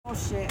Oh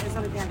shit,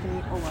 eso le tienen que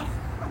ir. Oh well.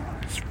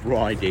 It's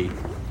Friday.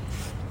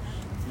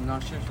 No,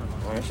 shit.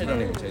 Oh, that shit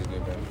don't even taste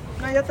good, bro.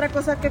 No hay otra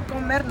cosa que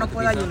comer, no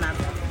puedo ayunar.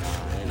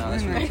 No,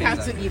 that's I really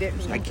have to eat it.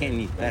 I can't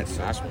eat that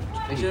sauce.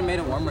 They should have made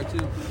it warmer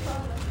too.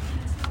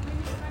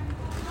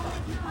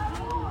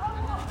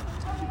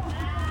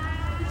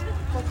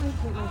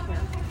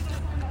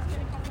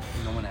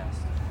 No one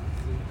asked.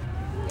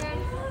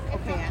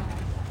 Okay, yeah.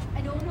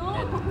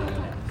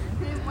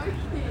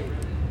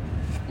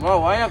 Whoa,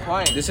 why are you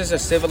quiet? This is a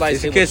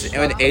civilized It's table. because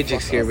when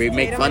Ajax here, we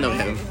make fun of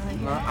him.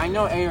 I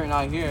know Aaron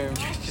not here.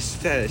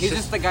 It's He's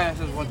just the guy that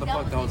says what the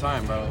fuck the whole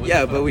time, bro. What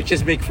yeah, the but fuck? we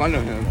just make fun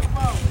of him.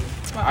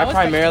 I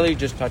primarily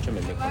just touch him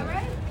and make fun of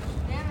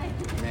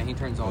him. Man, he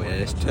turns all Oh yeah,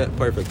 red. it's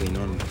perfectly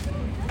normal.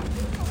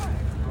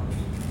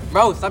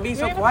 Bro, stop being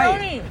so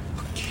quiet.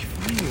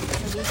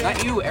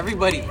 Not you,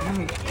 everybody.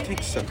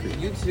 Take sucker.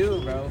 You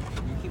too, bro.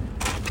 You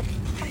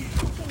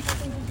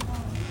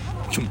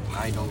keep.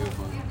 I don't give a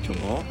fuck.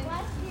 Jamal?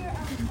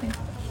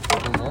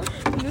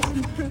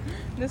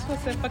 This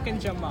was a fucking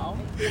Jamal.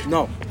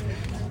 No.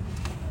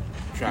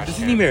 Trash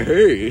Doesn't can. even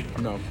hurt.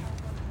 No.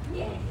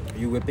 Are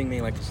you whipping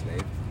me like a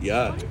slave?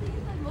 Yeah.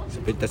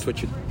 But that's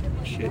what you.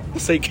 Shit.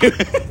 It's like.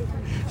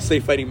 It's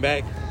like fighting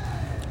back.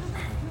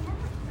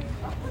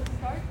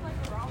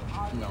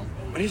 No.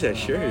 What is that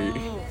shirt? I'm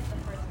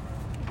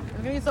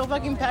gonna be so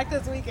fucking packed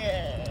this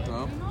weekend.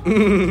 No.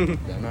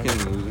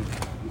 Can't lose it.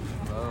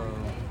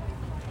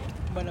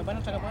 Bueno,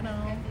 chaca, bueno.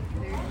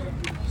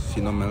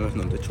 Si no me las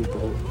no te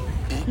chupo.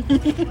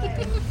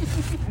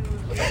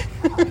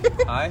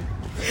 Hi.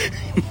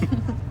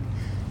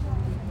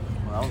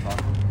 Well, that was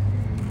awesome.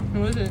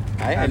 Who is it?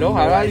 Hi, hello,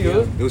 how are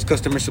you? It was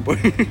customer support.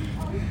 It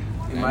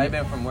might have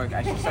been from work.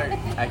 I should start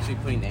actually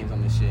putting names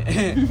on this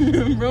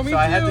shit. Bro, me So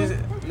I have too.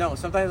 this. No,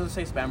 sometimes it'll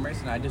say spammers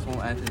and I just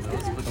won't answer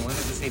those. But the ones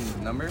that just say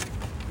number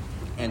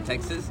and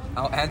Texas,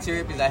 I'll answer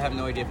it because I have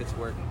no idea if it's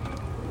work.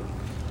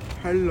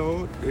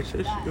 Hello, this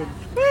is good.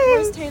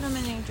 Where's Tatum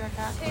and Adric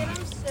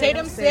at?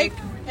 Tatum's sick,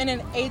 and then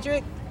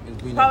Adric.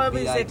 It's, we know,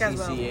 Probably sick as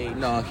well.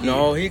 BITCH.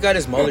 No, he got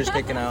his molars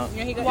taken out.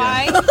 Yeah, he got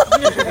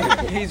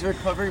Why? He's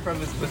recovering from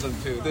his wisdom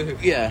too.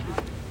 Yeah.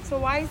 So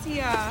why is he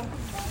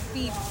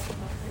beef?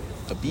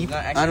 A beep?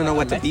 Not I don't know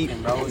what to Mexican,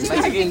 beep. bro. He's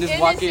Mexican, just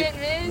walk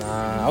in.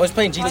 Nah, I was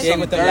playing GTA Some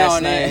with him dirt last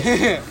on night.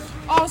 it.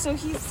 Oh, so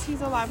he's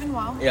alive and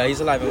well. Yeah,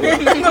 he's alive and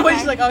well. No,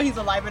 she's like, oh, he's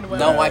alive and well.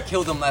 No, I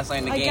killed him last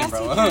night in the I game, guess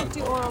bro. he can't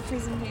do oral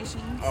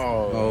presentations.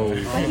 Oh.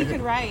 But he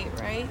could write,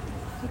 right?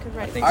 He could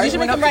write. think- Ours should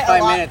went make up him to write a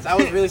 5 lot. minutes. I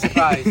was really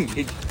surprised.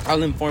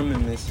 I'll inform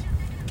him this.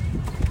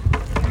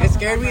 It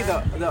scared me.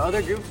 The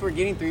other groups were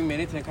getting 3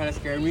 minutes, and it kind of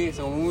scared me.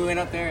 So when we went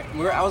up there,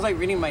 I was like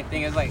reading my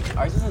thing. I was like,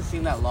 ours doesn't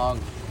seem that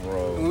long.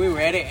 Bro. When we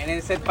read it, and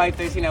it said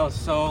 5:13, I was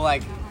so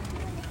like,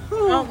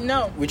 Oh,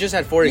 no. We just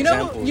had 4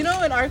 examples. You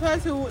know in our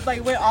class who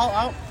like went all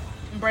out?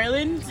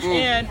 Braylon's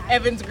and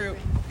Evan's group.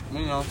 you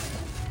know.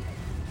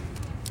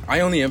 I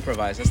only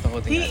improvised. That's the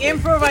whole thing. I He did.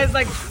 improvised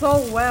like so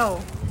well.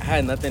 I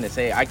had nothing to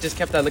say. I just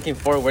kept looking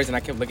for words and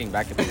I kept looking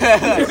back at them.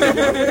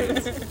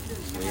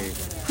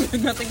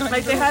 Nothing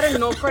like they had a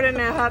note card and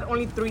it had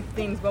only 3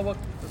 things, but what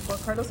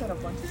Carlos had a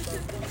bunch of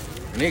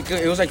stuff. And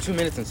it was like 2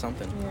 minutes and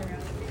something.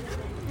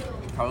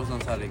 Carlos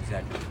knows how to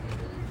exactly.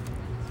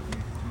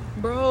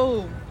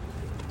 Bro,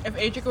 if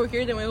Adric were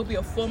here, then it would be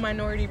a full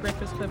minority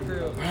Breakfast Club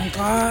group. Oh my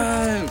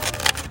god.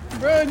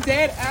 Bro,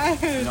 dead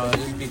ass. No,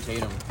 it'll just be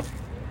Tatum.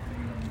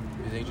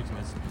 His Ajax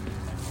missing.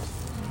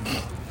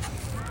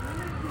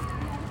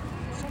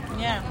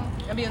 Yeah,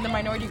 I'd be in the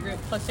minority group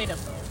plus Tatum.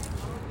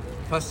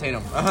 Plus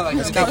Tatum. Like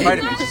Let's it's go. not part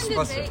of it. It's just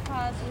plus it.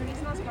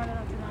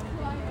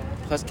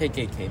 Plus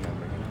KKK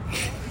member.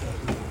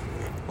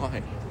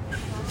 Why?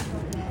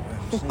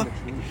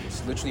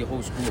 It's literally a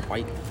whole school of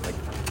white, like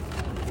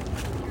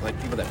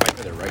people that fight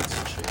for their rights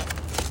and shit,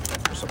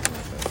 or something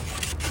like that.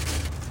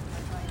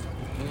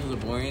 This is the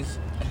boringest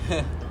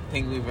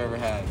thing we've ever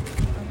had.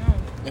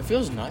 It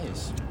feels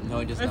nice. No,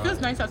 it just It not. feels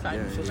nice outside.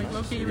 Yeah, So, like yeah,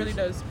 low-key, it really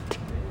does.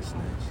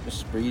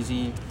 It's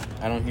breezy.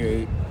 I don't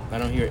hear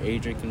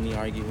Adric and me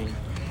arguing,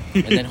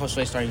 and then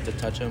Josue starting to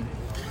touch him,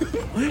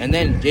 and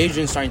then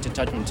Adrian starting to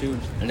touch him too,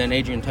 and then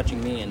Adrian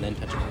touching me, and then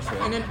touching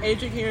Josue, And then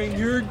Adric hearing,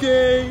 you're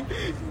gay,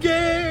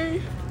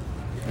 gay.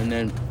 and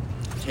then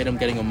Tatum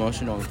getting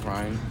emotional and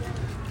crying.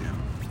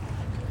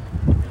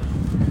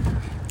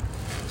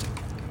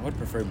 I would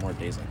prefer more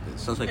days like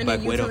this. Sounds like And Black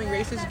then you Widow. telling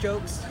racist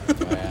jokes. Oh,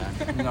 yeah.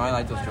 No, I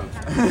like those jokes.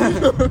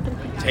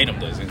 Tatum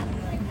doesn't.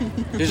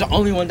 She's the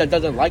only one that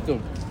doesn't like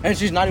him, and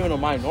she's not even a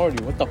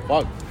minority. What the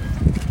fuck?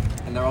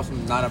 And they're also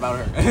not about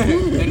her.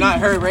 They're not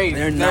her race.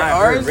 They're not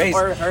ours her race,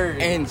 or hers.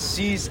 and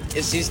she's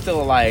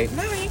still like,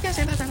 No, you can't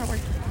say that's not gonna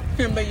work.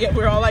 But yet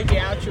we're all like,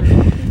 yeah, true.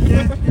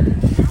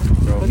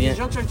 bro. But Me, these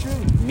jokes are true.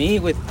 me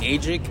with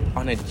Adric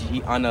on an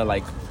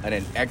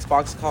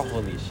Xbox call.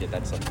 Holy shit,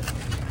 that's something.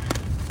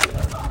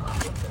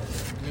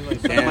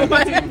 Damn.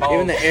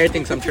 Even the air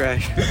thinks I'm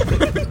trash.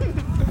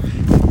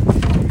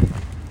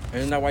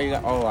 Isn't that why you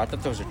got? Oh, I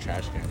thought that was a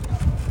trash can.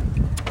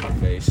 On my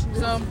face.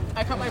 So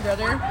I caught my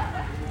brother,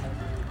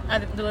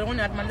 the little one,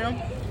 Armando,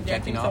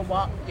 Jacking to off.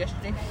 walk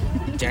yesterday.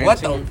 What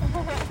the?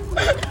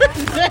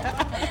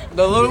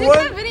 The little Did you see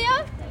that one?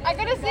 video? I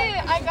gotta see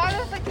it. I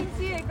gotta fucking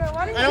see it, girl.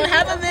 Why did I don't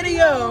have a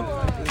video.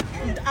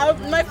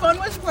 My phone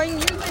was playing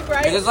music,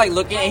 right? He's just like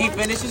looking and he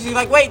finishes. He's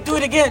like, wait, do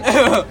it again.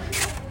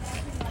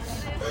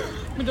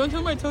 But don't tell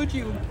him I told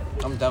you.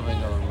 I'm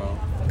definitely going, bro.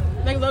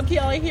 Like, low key,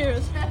 all I hear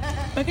is,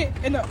 okay,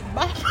 in the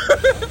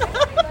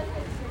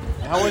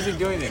How was he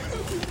doing it?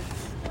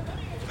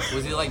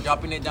 Was he like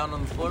dropping it down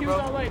on the floor, He was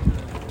all bro? like,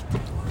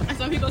 I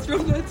saw he goes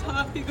from the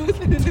top, he goes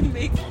and then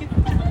make it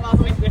all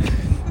the way down.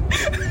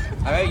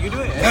 Alright, you do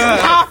it.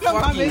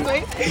 Fuck you.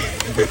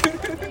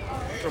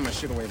 Throw my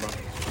shit away, bro.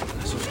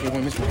 So scared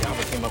when Miss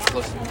Mayaba came up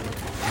close to me.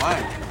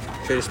 Why?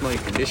 Try to smell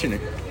your conditioner.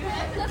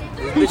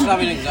 This bitch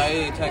having an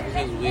anxiety attack because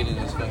he has weed in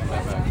his fucking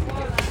backpack.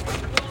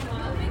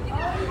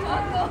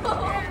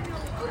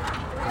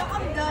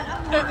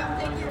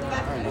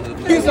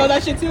 You saw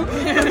that shit too?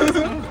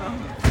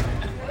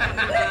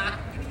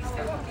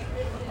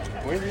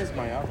 Where's Miss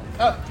Mayaba?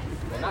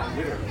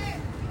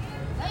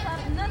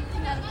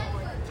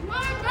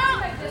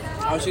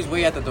 Oh, she's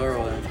way at the door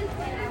over there.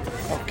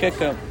 Oh, kick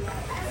him.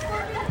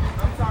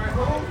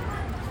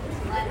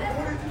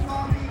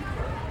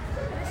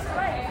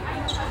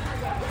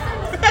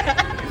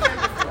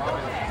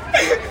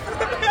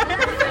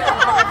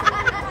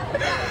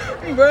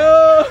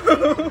 Bro.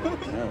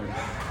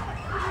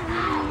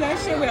 That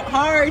shit went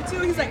hard too.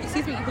 He's like,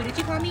 excuse me, who did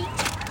you call me?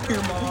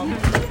 Your mom.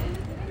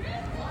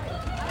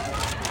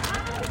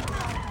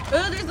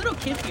 Oh, there's little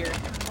kids here.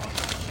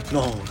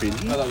 No,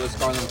 really? Hold on, let's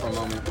call them for a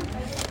moment.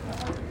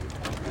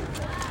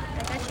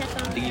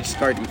 You just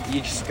start.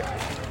 You just.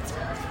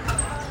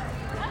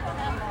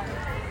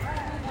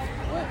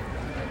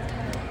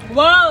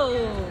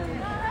 Whoa.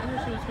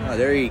 Oh,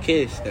 they already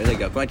kissed. There's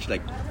like a bunch,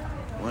 like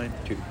 1,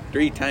 2,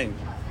 3 times.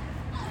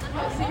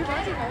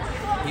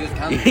 He was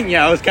counting.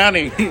 Yeah, I was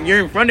counting. You're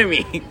in front of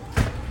me.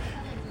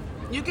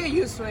 You get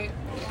used to it.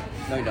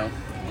 No, you don't.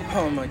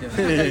 Oh my god.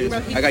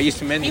 I got used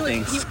to many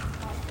things.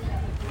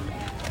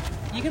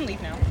 You can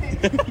leave now.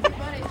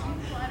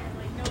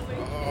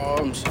 Oh,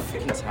 I'm so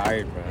fucking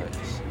tired, bro.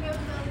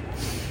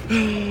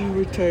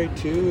 We're tired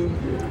too.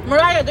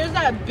 Mariah, there's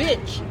that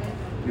bitch.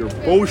 You're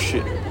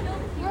bullshit. Where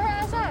her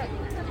ass at?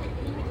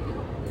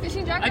 Is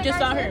she dragging I just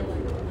saw her.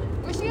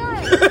 Where's she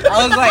at?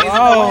 I was like,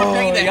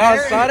 is it y'all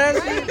saw that?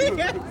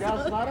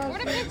 Where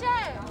the bitch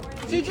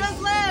at? She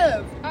just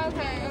left.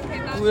 Okay,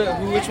 that's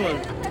Which one?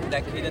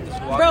 that kid that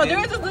just walked Bro, in? there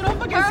was this little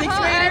fucking Her sixth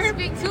whole ass grader.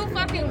 speak too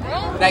fucking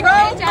grown. That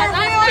Bitch kid- ass. I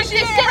real switched this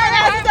shit. shit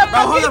around. Bro,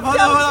 hold up.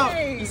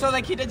 Something. You saw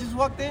that kid that just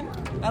walked in?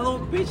 That little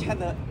bitch had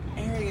the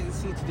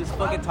arrogance to just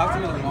fucking talk to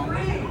me the wrong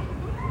way.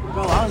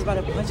 Bro, I was about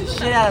to punch the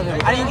shit out of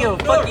him. I didn't give a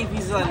fuck if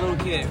he's like a little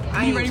kid.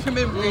 I You ain't ready for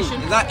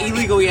immigration? It's not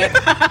illegal yet.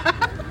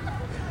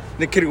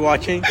 The kid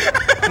watching.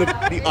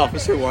 The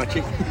officer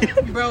watching.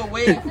 Bro,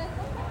 wait.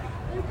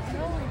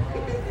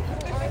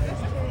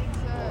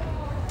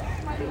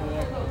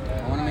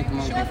 I want to make the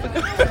most.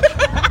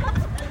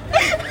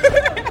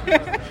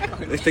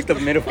 Let's take the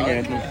middle finger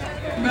at me.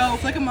 Bro,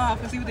 flick them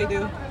off and see what they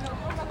do.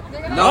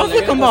 No,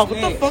 Flick them off.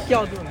 What the fuck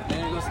y'all doing?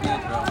 They're gonna go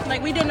snitch, bro.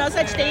 Like, we did no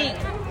such thing.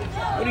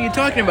 What are you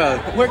talking about?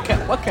 What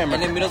camera?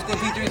 And then middle school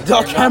teachers. The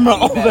are not camera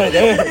being over bad.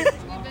 there.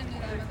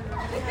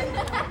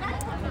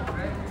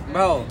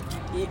 Bro,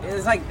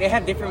 it's like they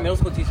have different middle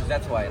school teachers.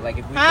 That's why. Like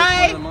if we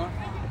Hi. pick one of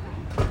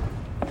them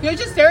off. You're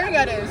just staring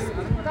at us. Girl,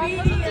 most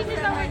of the teachers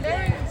that were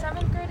there in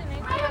 7th grade and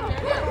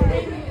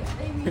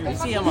 8th grade. You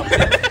see him up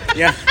there.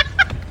 Yeah.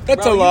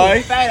 That's Bro, a lie.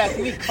 You fat ass.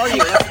 You need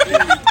cardio.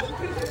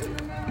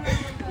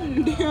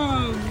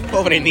 Damn.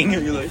 Pobre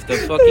niño, you like. The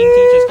fucking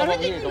teachers I come don't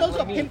over think here. he knows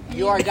what pimp means.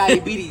 You are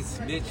diabetes,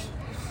 bitch.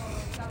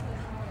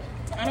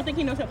 I don't think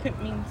he knows what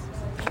pimp means.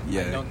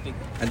 Yeah. I don't think.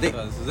 I think,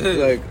 does.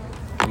 like,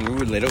 when we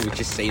were little, we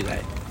just say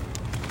that.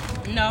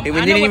 No. Hey, we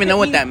I didn't even know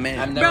what pimp that means.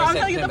 I've meant. never Bro, I'm said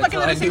telling you, the pimp fucking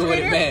until I little knew sixth what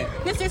it grader.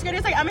 meant. This sixth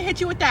grader's like, I'm gonna hit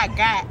you with that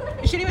gat.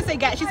 She didn't even say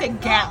gat. She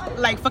said gat,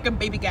 like fucking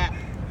baby gat.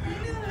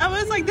 I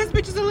was like, this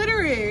bitch is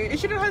illiterate.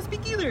 She didn't know how to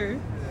speak either.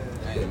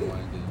 I didn't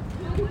want to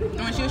do And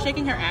when she was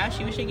shaking her ass,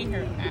 she was shaking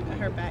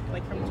her back,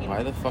 like from between.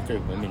 Why the fuck are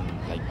women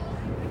like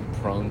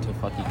prone to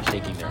fucking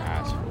shaking their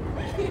ass?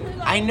 it.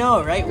 I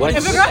know, right? What?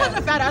 If a girl has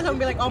a fat ass, I'm gonna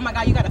be like, oh my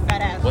god, you got a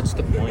fat ass. What's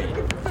the point?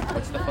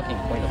 What's the fucking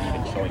point of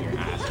even showing your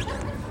ass?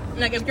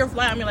 Like if you're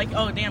flat, I'm like,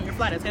 oh damn, you're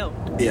flat as hell.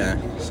 Yeah,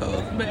 so.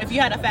 But if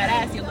you had a fat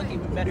ass, you'd look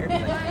even better.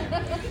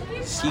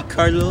 Like, See,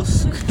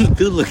 Carlos? You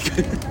do look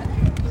good.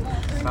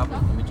 Stop it.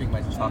 Let me drink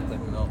my chocolate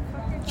milk.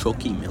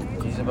 Choky milk.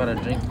 He's about to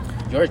drink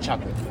your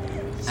chocolate.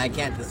 I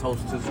can't. This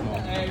hole's too small.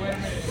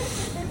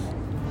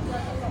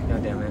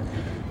 God damn it.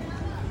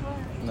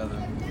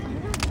 Another.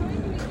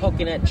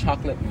 Coconut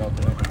chocolate milk.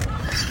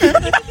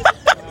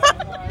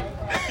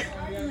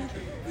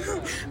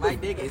 My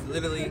dick is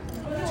literally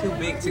too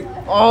big to.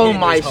 Oh get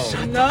in my this hole.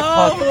 shut No. the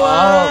fuck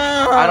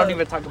up. I don't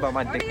even talk about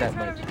my dick that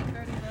much.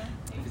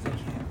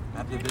 I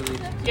have the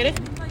ability. get it?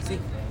 See?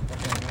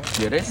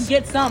 Get it?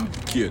 Get some.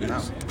 Cute.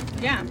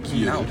 Yeah.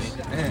 No.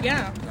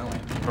 Yeah.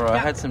 Bro, I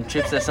had some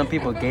chips that some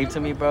people gave to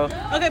me, bro.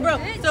 Okay, bro.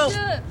 So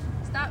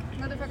Stop,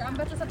 motherfucker. I'm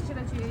about to suck the shit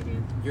out of you,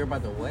 Adrian. You're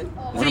about to what?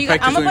 Wanna See,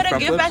 practice I'm gonna doing put a front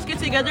gift flips? basket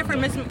together for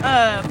Miss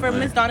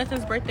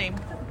Donathan's birthday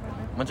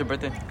When's your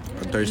birthday?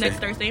 On Thursday. next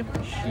Thursday.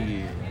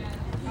 Shit.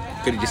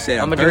 Could have just said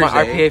I'm on gonna do my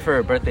Thursday. RPA for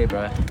her birthday,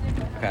 bro.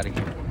 Gotta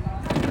get.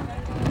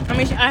 I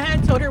mean, I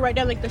had told her right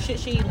down like the shit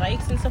she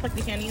likes and stuff, like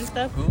the candy and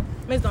stuff. Who?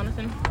 Miss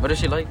Donathan. What does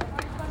she like?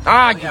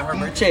 Ah, Yeah, her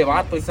pinche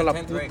vato, hijo de la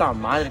 10th grade. puta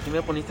madre. ¿Qué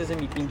me poniste en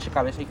mi pinche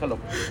cabeza, hija de la...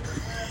 Es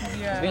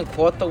Yeah. bien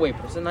joto, güey.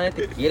 Por eso nadie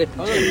te quiere,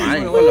 pinche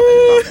madre. Hijo de la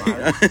puta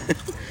madre.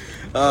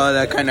 Oh,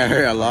 that kind of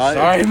hurt a lot.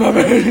 Sorry, my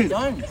bad.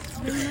 Done.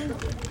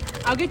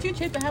 I'll get you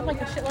chips that have like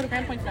a shitload of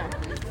grand points now.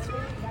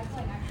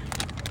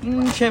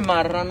 Pinche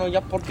marrano, ya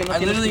porque no I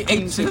tienes literally tu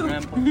ate 15 two.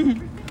 grandpa.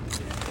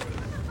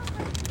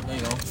 There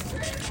you go.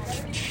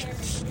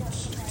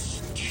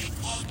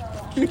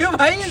 You're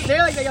buying it there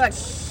like that. You're like,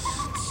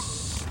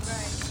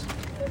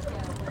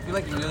 I feel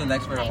like you knew the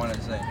next word I wanted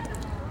to say.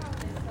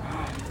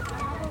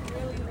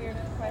 Really weird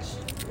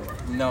question.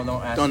 No,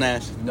 don't ask. Don't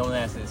ask. Don't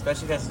ask it,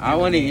 especially because I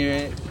want to hear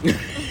it.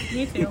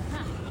 me too.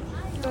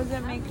 Does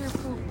it make your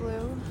poop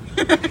blue?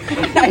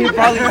 He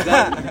probably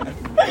does.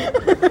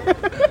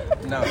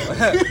 No.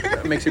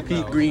 Makes your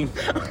pee No. green.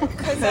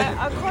 Because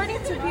according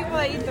to people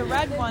that eat the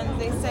red ones,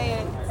 they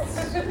say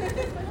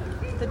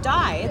it's the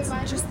dye. It's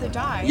just the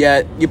dye.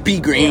 Yeah, your pee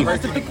green.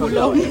 It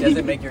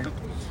doesn't make your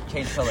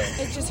change color.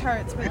 It just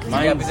hurts. But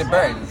Yeah, because it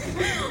burns.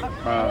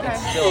 okay.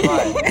 Still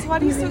hot. So why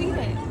do you still eat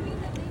it?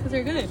 Because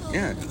they're good.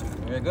 Yeah.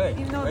 You're good.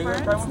 Even though Are it you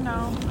gonna try burns? one?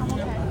 No, I'm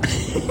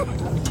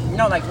okay.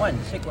 No, like one.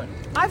 Shake one.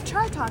 I've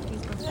tried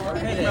Takis before.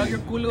 Okay, Bro, then. your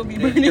culo be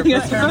Your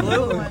burning. foot turn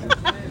blue.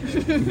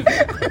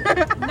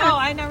 No,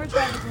 I never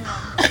tried the blue one.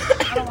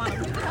 I don't want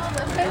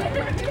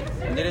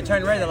it. Did it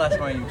turn red the last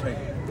time you took it?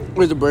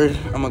 Where's the bird?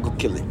 I'm gonna go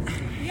kill it.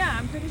 Yeah,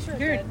 I'm pretty sure.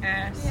 You're it an did.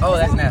 ass. Oh,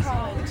 that's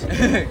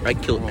nasty. I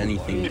kill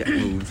anything that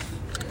moves.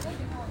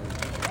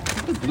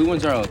 The blue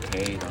ones are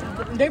okay,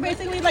 though. They're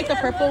basically like the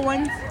purple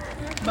ones,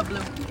 but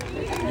blue.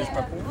 Just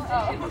purple.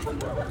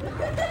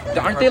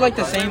 Aren't they like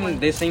the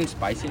same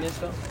spiciness,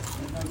 though?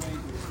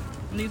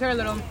 These are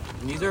little.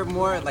 These are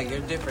more like they're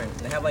different.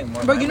 They have like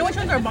more. Bro, you know which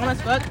ones are bomb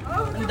as fuck?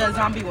 The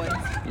zombie ones.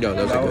 Yo,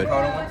 those The are good.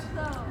 avocado ones?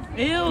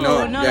 Ew,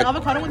 No, no, the- the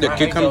avocado ones The are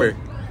cucumber.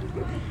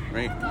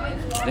 Right?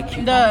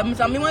 The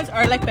zombie ones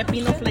are like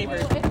pepino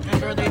flavored.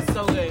 And bro, they're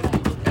so good.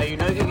 Yeah, you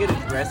know you can get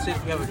arrested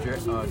if you have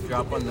a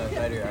drop on the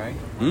side of your eye.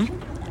 Hmm?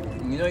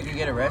 You know you can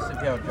get arrested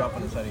if you have a drop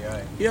on the side of your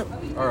eye. Yep.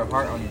 Or a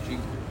heart on your cheek.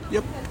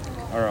 Yep.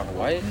 Or a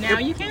what? Now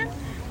you can?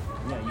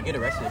 Yeah, you get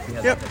arrested if you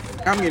have Yep.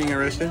 that. I'm getting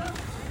arrested.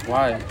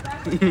 Why?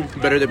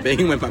 Better than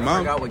being with my I mom.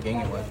 forgot what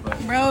gang it was, but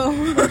Bro.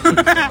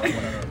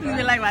 You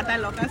be like, bata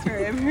locas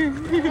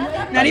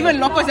forever. Not even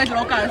locos, it's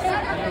locas.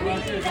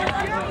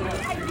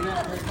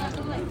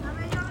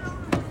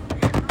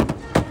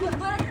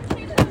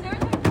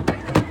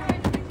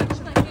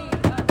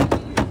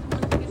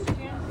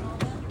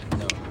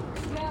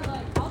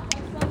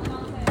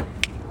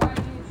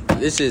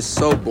 This is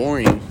so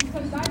boring.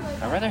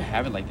 I'd rather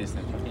have it like this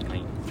than fucking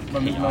like.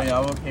 but Miss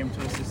Moyavo came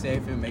to us to say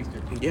if it makes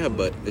their pee. Yeah,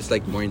 but it's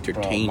like more Bro,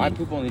 entertaining. my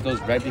poop only goes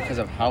red because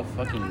of how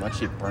fucking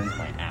much it burns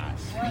my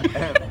ass.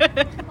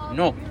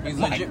 No, He's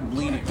my- legit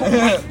bleeding.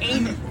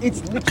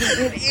 It's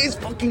literally, it is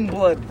fucking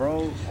blood,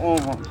 bro. Oh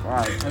my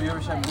god. Have you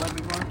ever shed blood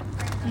before?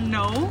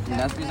 No. And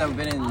that's because I've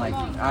been in like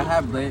I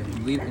have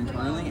bleed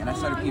internally, and I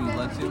started peeing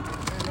blood too.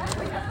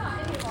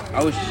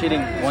 I was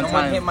shitting one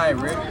Someone hit time. my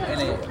rib,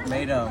 and it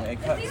made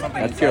it cut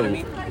something That's inside your of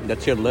me.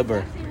 that's your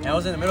liver. And I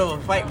was in the middle of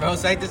a fight, bro.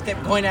 So I just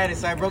kept going at it.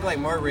 So I broke like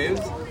more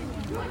ribs,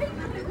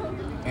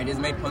 and it just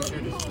made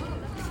punctures.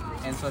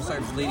 And so I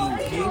started bleeding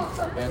pee,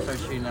 and I started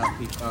shooting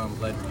out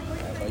blood.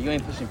 Bro, you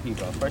ain't pushing pee,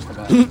 bro. First of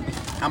all,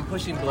 I'm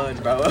pushing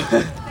blood, bro.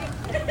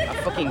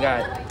 I fucking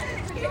got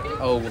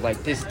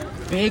like this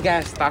big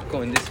ass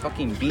taco and this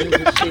fucking beans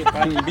and shit,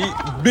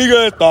 bro.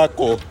 Bigger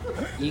taco.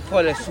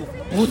 Hijo de su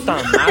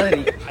puta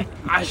madre.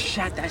 I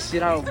shot that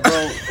shit out,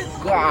 bro.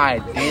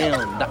 God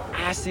damn. The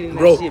acid in that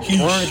Bro, shit he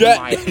burned shot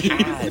my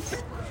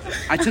ass.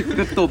 I took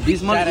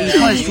Pepto-Bismol, Shot hijo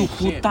de at su me, shit,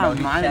 puta bro,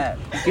 he madre. shot.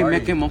 Que me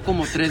Sorry. quemó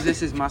como 3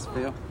 veces más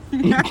feo.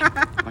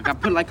 Like I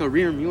put like a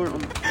rear mirror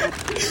on my head.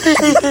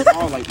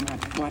 Oh, like my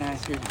butt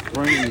ass here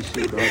burning and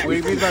shit, bro. What do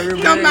you mean by room?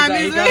 No He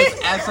mames, got his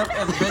ass up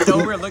and bent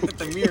over and looked at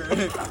the mirror.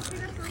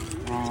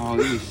 Oh,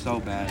 it was so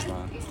bad,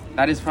 bro.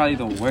 That is probably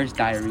the worst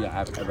diarrhea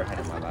I've ever had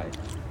in my life.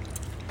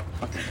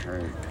 Fucking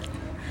hurt.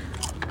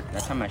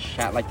 That time I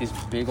shot like this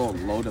big old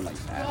load of like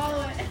that.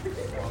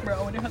 Bro,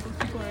 I wonder how those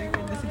people are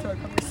even listening to our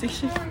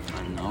conversation.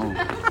 I know.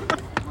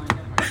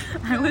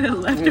 I would have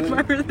left if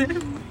I were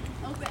them.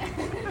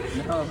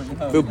 No.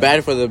 Feel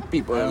bad for the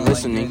people I don't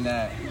listening.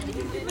 Like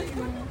doing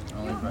that.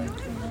 Only right.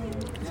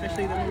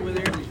 Especially them over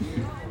there.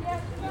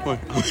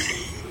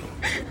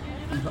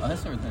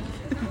 Us or them?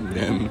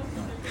 Them.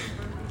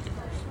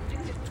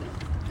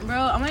 Bro,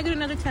 I'm gonna get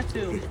another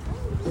tattoo.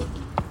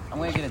 I'm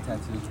gonna get a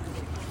tattoo.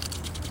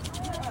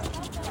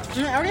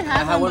 I already I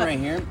have have one but- right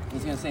here.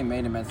 It's gonna say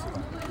made in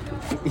Mexico.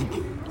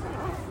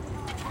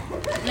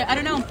 Yeah, I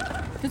don't know.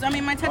 Because, I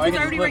mean, my Or I tattoo's can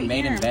just already put right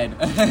made here. in bed.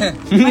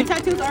 My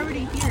tattoo's already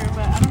here,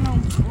 but I don't know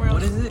where else.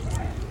 What is it?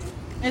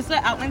 It's the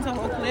outlines of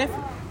Oak Cliff.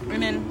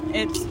 And then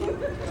it's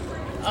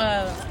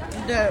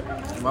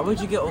Why would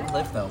you get Oak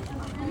Cliff though?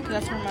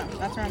 that's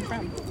where I'm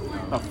from.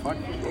 Oh fuck.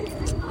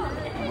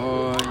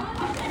 Boy.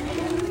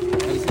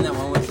 Have you seen that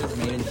one where it says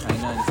made in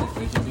China and it says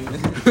Asian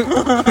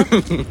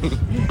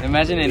dude?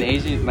 Imagine an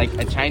Asian, like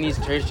a Chinese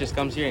tourist just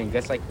comes here and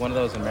gets like one of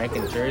those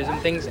American tourism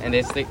things, and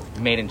it's like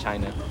made in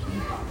China.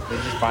 They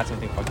just bought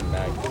something fucking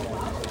bad.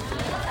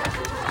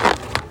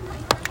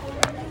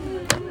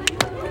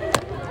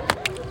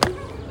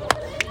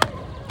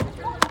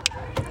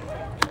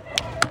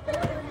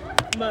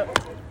 But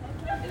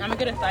I'm gonna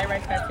get a thigh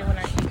rice tattoo when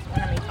I'm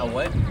 18. A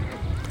what?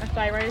 A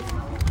thigh rice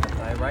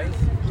Thai rice?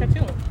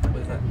 tattoo.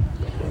 What is that?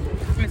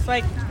 It's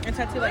like a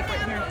tattoo like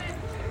right here.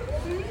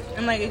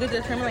 And like it could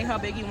determine like how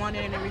big you want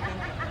it and everything.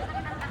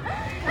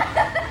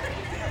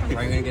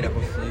 Are you gonna get a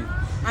whole sleeve?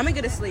 I'm gonna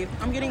get a sleeve.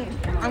 I'm getting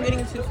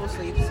 2 full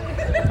sleeves.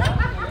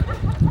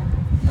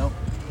 Nope.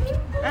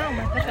 Oh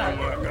my god.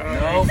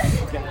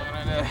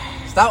 No.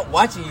 Stop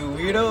watching, you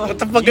weirdo. What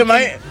the fuck am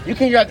I? You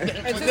can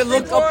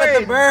Look up at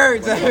the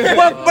birds.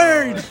 What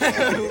bird?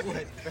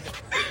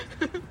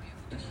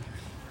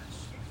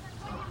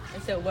 I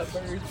said what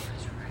birds?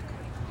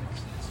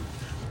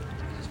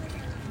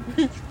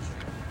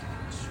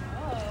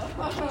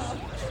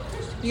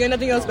 You got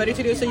nothing else better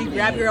to do, so you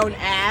grab your own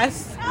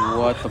ass.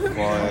 What the fuck?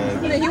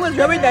 And then he was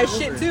rubbing that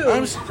shit too.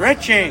 I'm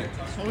stretching.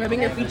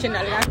 Rubbing your feet in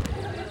that.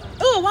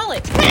 Ooh, a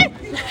wallet. I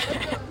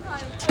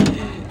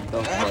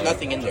have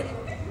nothing in there.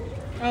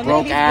 Oh,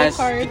 Broke these ass. gift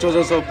cards. He chose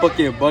us so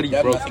fucking buddy,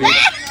 Yep. broke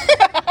bitch.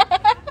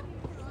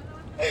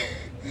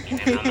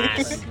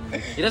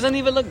 He doesn't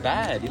even look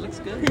bad. He looks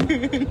good.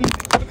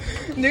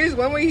 There's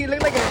one where he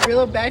looked like a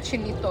real bad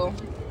chinito.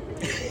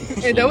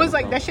 And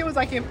that shit was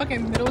like in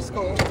fucking middle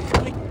school.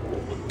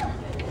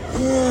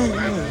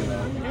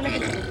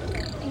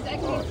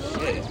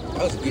 That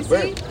was a good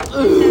bird.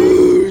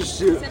 Oh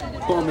shit.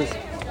 Promise.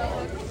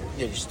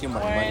 Yeah, you steal my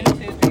 1,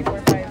 money. 2, 3,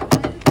 4,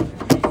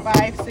 5.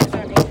 5, 6,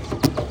 7, 8.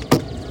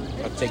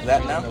 I'll take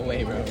that now. No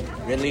way, bro.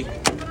 Really?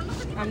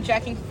 I'm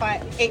jacking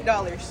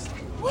 $8.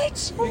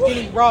 What? You're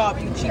getting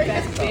robbed, you cheap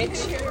ass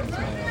bitch.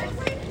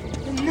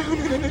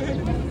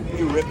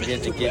 You rip it.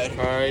 Here's the gift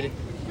card.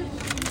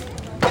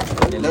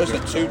 Those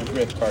are 2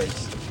 gift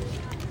cards.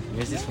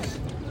 Where's this one?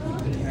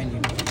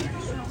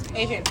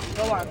 Adrian,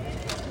 go on.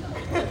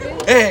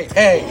 Hey.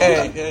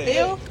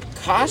 Bill?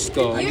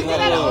 Costco. You do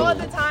that all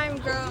the time,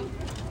 girl.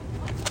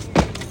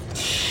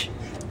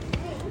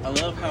 I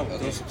love how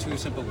those are 2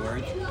 simple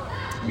words.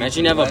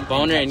 Imagine you have a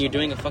boner and you're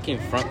doing a fucking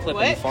front flip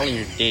and you What? fall on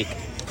your dick.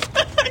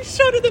 I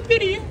showed her the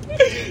video.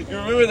 You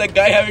remember that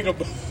guy having a...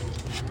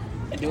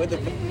 And doing the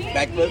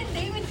backflip?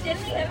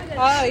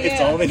 Oh, It's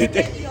yeah. all in the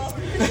day.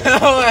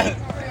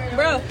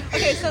 Bro,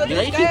 okay, so You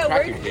know this you guy can at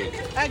crack work... your dick.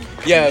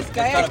 Yeah, This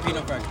guy It's called at a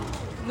peanut cracker.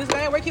 This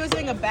guy at work, he was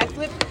doing a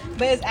backflip,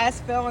 but his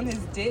ass fell on his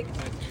dick,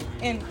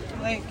 and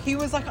like he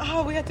was like,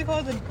 "Oh, we have to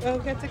call the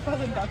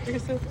doctor."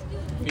 So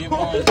Peanut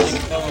butter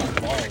fell on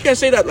the balls. You gotta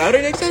say that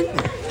louder next time?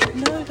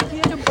 no, he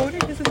had a boner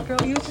because his girl.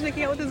 He was just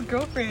making out with his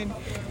girlfriend,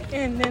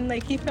 and then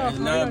like he fell It's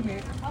hard not. on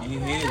it. He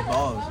hit his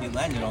balls. He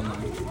landed on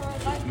them.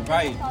 You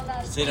probably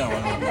sit on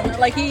them.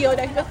 Like he yelled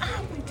at him,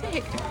 "Ah, my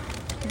dick!"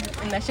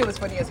 And that shit was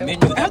funny as hell.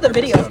 Made me I have the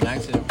video. an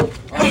accident.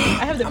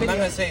 I have the I'm not video.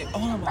 gonna say, oh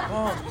my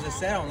balls, because I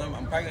sat on them.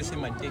 I'm probably gonna say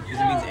my dick because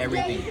it means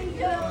everything.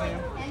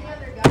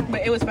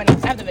 But it was funny.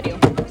 I have the video.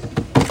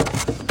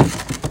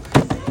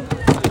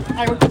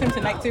 I worked with him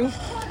tonight too.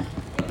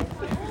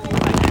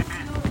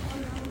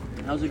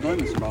 How's it going,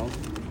 Mr. Ball?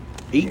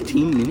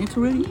 18 minutes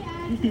already?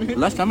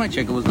 Last time I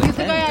checked, it was like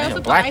The guy 10. also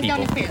put black ice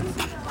down his people.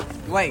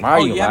 pants. Wait, Why are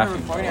you you haven't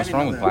laughing? recorded? I What's didn't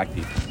wrong know with that. black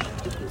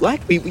people?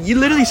 Black people? You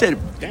literally said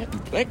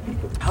black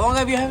people. How long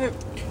have you had it?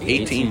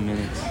 18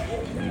 minutes.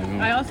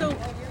 I also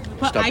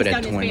put Stop ice it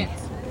at down 20. his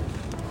pants.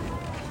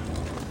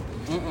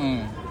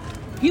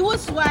 He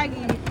was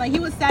swagging, like he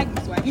was sagging.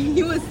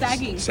 He was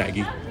sagging.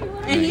 Saggy.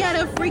 And he had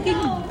a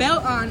freaking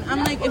belt on.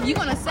 I'm like, if you're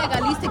gonna sag,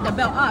 at least take the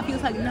belt off. He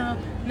was like, no.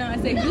 I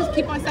said, if you just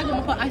keep on sagging,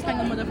 I'm gonna put ice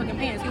down your motherfucking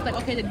pants. He was like,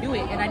 okay, then do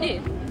it. And I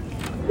did.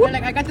 And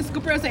like, I got the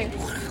scooper and saying,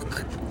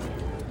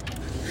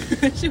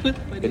 she was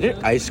funny. Is there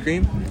ice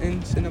cream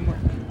in Cinema?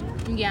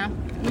 Yeah.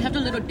 We have the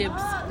little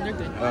dips. They're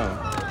good.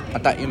 Oh. I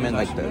thought you meant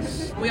like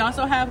this. We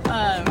also have,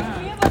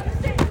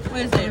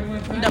 what is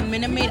it? The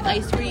Minute Maid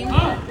ice cream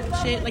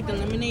shit, like the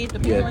lemonade, the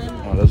pink Yeah.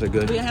 one. Oh, those are We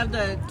good. have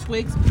the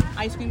Twix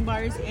ice cream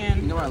bars You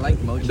and know what I like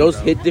Mochi, Those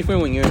bro. hit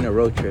different when you're in a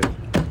road trip.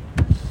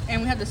 we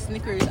have the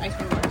Snickers ice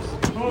cream bars.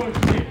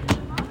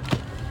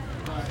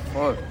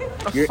 Oh,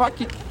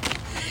 Fuck it.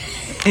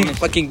 it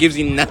fucking gives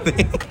you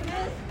nothing.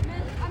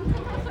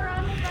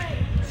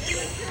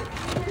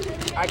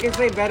 I can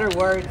say better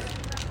words.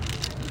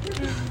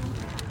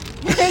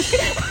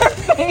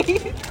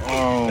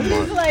 Oh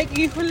He's my. like,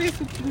 híjole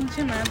su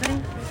pinche madre.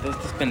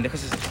 Estos pendejos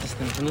se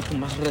están haciendo tu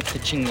más de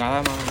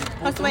chingada, man.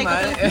 Josué,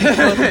 madre.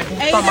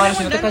 Puta madre,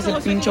 si no te caes el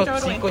pinche pincho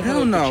hocico, hijo de Hell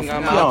tu no, chingada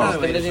no. madre.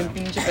 Te eres bien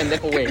pinche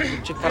pendejo, güey.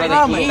 Pinche cara de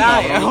Oh culo, my God,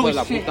 cabrón, hijo de oh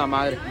la shit. puta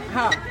madre.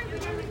 How?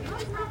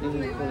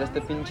 Con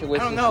este pinche güey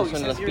I se don't know, puso en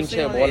since las you're pinche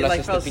saying it, bolas like,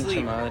 este fell pinche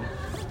asleep. madre.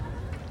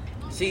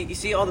 See, you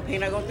see all the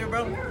pain I go through,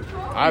 bro?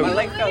 I My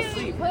leg fell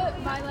asleep. Put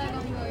my leg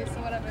on yours,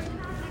 so whatever.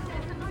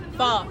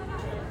 Fall.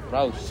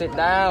 Bro, sit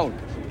down.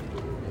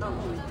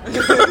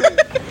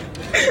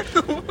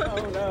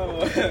 Oh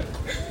no.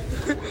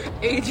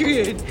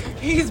 Adrian,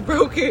 he's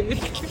broken.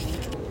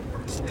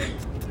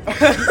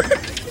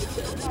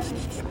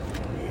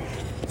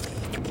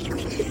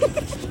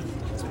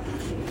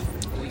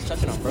 He's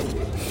touching on, bro.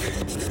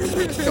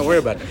 Don't worry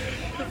about it.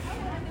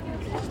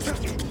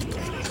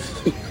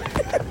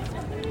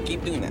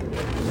 Keep doing that.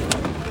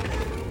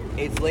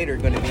 It's later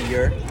gonna be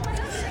your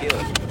skill.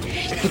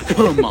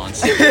 Come on. I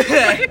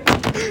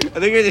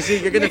think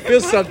you're gonna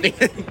feel something.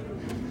 You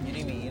didn't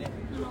even eat it.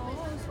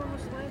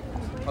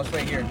 Oh, it's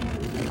right here.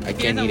 I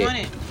can't doesn't eat want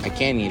it. it. I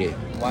can't eat it.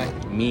 Why?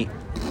 Meat.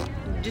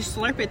 Just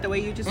slurp it the way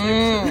you just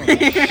slurp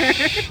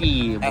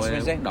Shit, That's boy.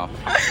 Wednesday? No.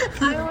 I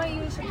don't want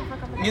you to shut the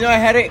fuck up. You know I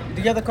had it.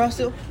 Do you have the cross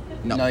still?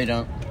 No. you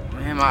don't.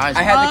 Man, my eyes.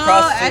 I had the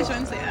cross Ash too.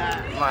 Wednesday.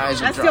 my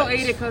eyes are I still dry.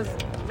 ate it because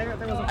there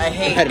was a I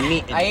hate had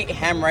meat in I ate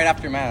ham right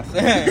after mass.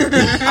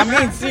 I'm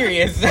being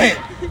serious.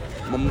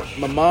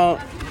 My mom.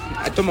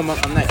 I told my mom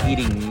I'm not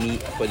eating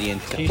meat for the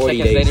entire 2 40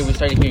 seconds days. later, we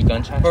started hearing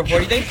gunshots. For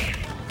 40 days?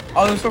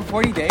 Oh, it was for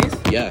 40 days?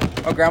 Yeah.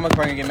 Oh, grandma's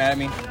probably gonna get mad at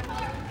me.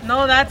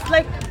 No, that's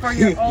like for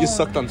your own. You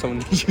sucked on someone.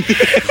 No,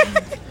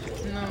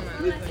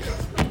 man.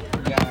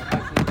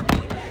 Yeah.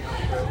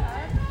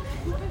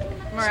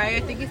 Mariah, I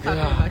think he's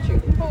talking about you.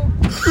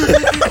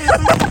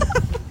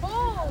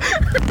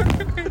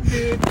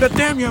 God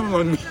damn, you have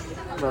on me.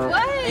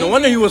 What? No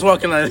wonder he was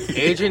walking like that.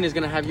 Adrian is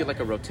gonna have you like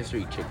a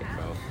rotisserie chicken,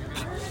 bro.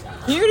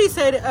 He already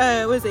said,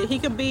 what is it? He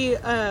could be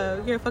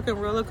your fucking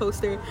roller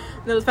coaster.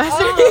 The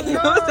faster Oh, he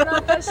no, goes,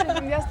 not that shit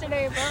from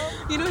yesterday, bro.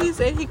 you know what he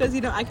said? He goes,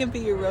 I can be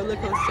your roller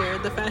coaster.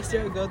 The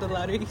faster I go, the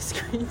louder you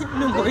scream. The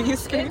more you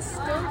scream. It's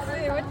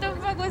stupid. What the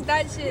fuck was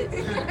that shit? No,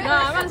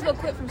 I might as well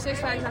quit from Six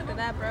Flags after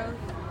that, bro.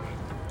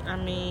 I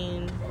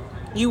mean,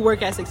 you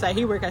work at Six Flags.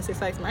 He work at Six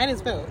Flags. Might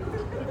as well.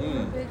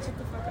 Bitch, shut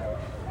the fuck up.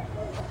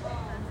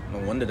 No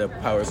wonder the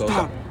power goes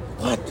Stop. up.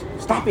 What?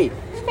 Stop it.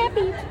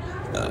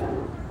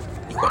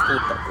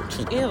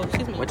 Ew,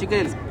 excuse me. What you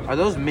get? Are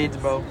those mids,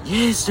 bro?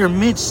 Yes, they're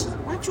mids.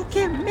 Why'd you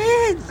get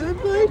mids?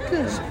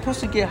 You're supposed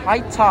to get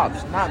high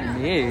tops, not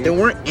mids. There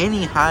weren't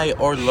any high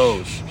or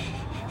lows.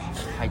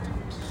 High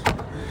tops.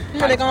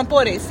 No le como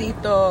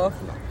pobrecito.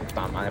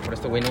 Puta madre, por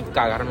este güey no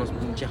cagaron los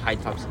pinches high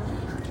tops.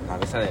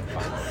 Cabeza de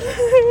pan.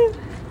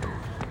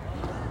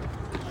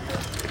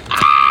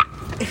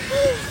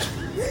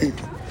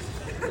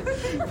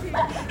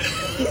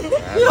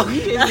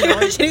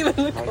 She didn't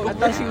even look over. I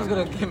thought she was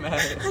gonna get mad.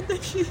 I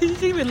thought she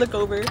didn't even look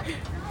over.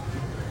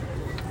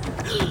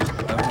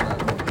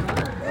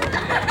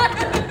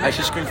 I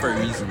should scream for a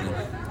reason.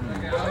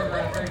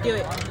 Do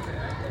it.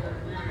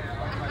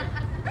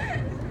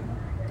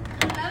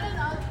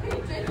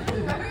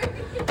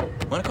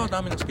 Wanna call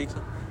Domino's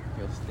Pizza?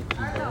 Yo, sticky,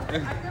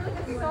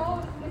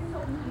 bro.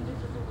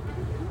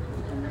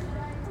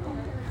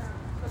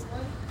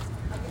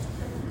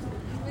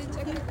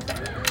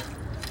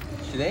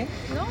 Should they?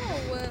 No.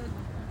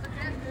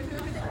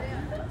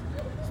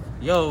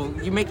 Yo,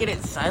 you making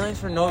it silence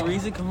for no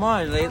reason? Come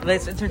on,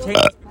 let's entertain.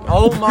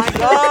 Oh my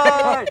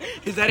god!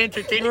 Is that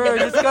entertaining? You are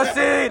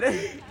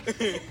disgusting!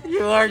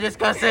 You are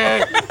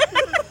disgusting!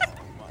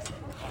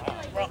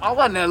 Bro, I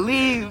wanna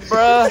leave,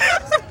 bro.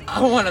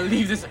 I wanna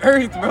leave this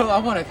earth, bro. I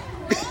wanna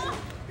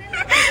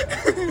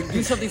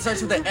do something that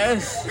starts with an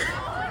S.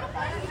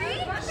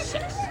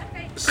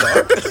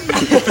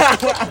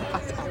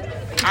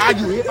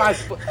 You hit my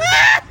foot.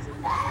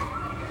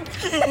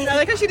 I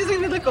like how she doesn't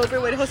even look over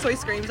when Josue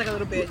screams like a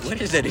little bitch. What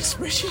is that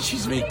expression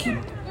she's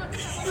making?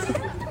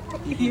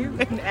 You're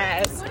an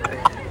ass.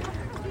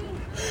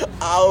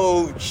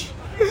 Ouch!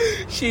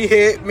 She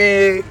hit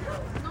me.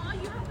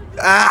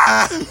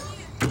 Ah!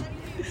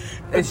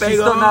 And she's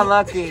still not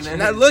looking. She's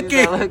not looking.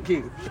 She's not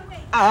looking.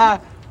 Ah.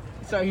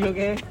 Sorry, you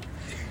okay?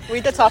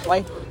 Read the top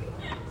line.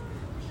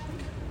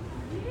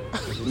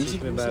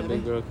 About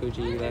big girl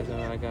coochie, last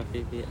time I got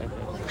 50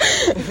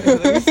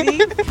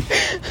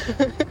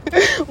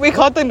 We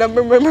caught the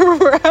number, remember,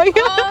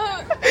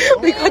 Mariah?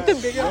 We caught the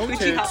bigger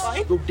coochie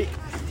hotline.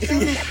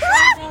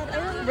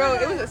 Bro,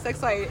 it was a sex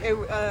site. It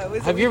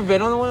was. Have you ever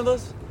been on one of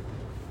those?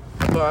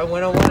 Bro, I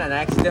went on one and I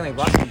accidentally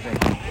bought something.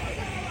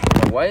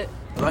 What?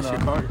 Lost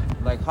your card.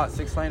 Like Hot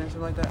 6 line or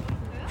something like that.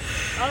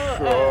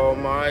 Oh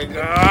my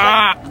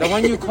god! The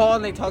one you call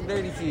and they talk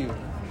dirty to you.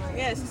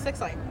 Yeah, it's a sex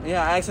site.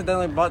 Yeah, I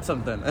accidentally bought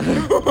something.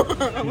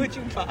 What'd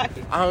you buy?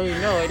 I don't even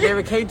know. It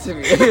never came to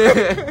me.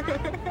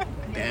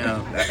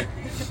 Damn.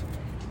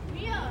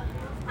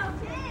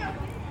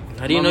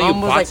 How do you My know you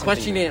mom bought was like something?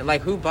 questioning it,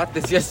 like who bought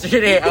this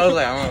yesterday? I was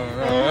like, I don't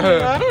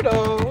know. I don't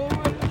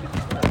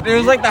know. There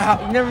was like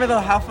you remember the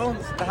house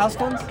phones,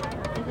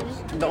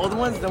 the old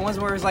ones, the ones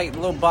where it was like a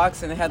little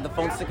box and it had the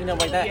phone sticking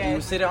up like that. Yeah. You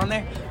would sit it on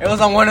there. It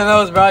was on one of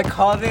those, bro. I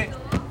called it.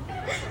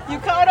 You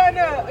called on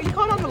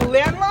the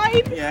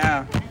landline?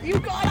 Yeah. You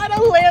called on a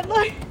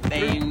landline?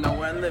 They ain't know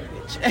where I live,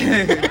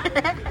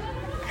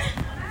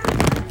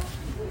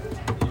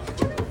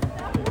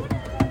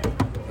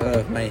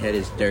 bitch. My head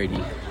is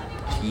dirty.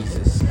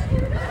 Jesus.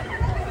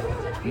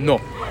 No.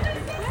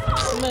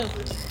 Move.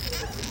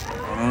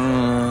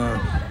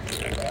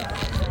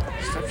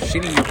 Stop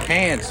shitting your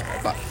pants.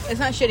 Fuck. It's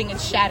not shitting,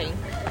 it's shatting.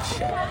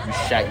 You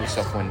shat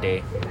yourself one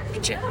day.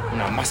 Piche,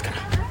 una máscara.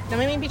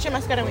 Dame mi pinche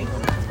máscara, güey.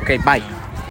 Okay, bye.